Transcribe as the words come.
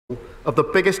of the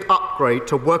biggest upgrade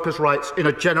to workers' rights in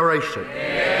a generation.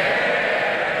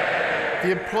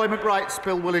 The Employment Rights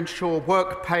Bill will ensure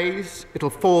work pays,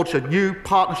 it'll forge a new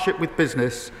partnership with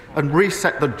business and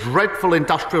reset the dreadful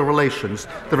industrial relations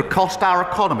that have cost our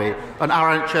economy and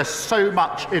our NHS so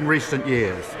much in recent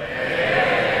years.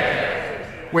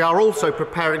 We are also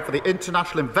preparing for the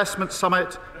International Investment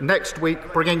Summit next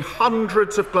week, bringing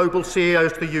hundreds of global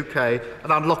CEOs to the UK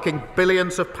and unlocking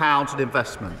billions of pounds in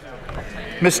investment.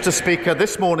 Mr. Speaker,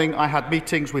 this morning I had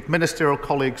meetings with ministerial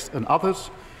colleagues and others.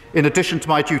 In addition to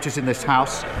my duties in this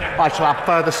House, I shall have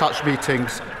further such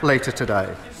meetings later today.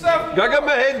 Thank you,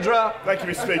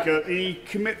 Mr. Speaker. The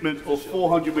commitment of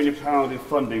 £400 million in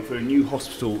funding for a new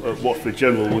hospital at Watford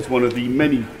General was one of the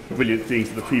many brilliant things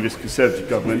of the previous Conservative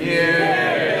government.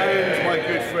 And my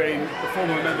good friend, the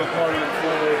former Member of Parliament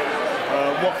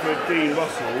for Watford, Dean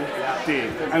Russell,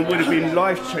 did, and would have been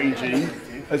life-changing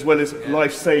as well as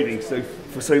life-saving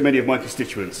for so many of my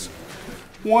constituents.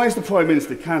 Why is the Prime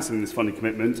Minister cancelling this funding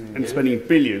commitment and spending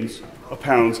billions of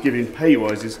pounds giving pay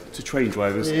rises to train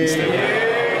drivers instead?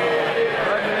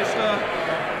 Prime Minister.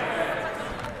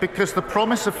 Because the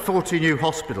promise of 40 new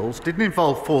hospitals didn't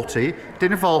involve 40,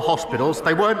 didn't involve hospitals,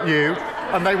 they weren't new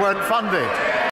and they weren't funded.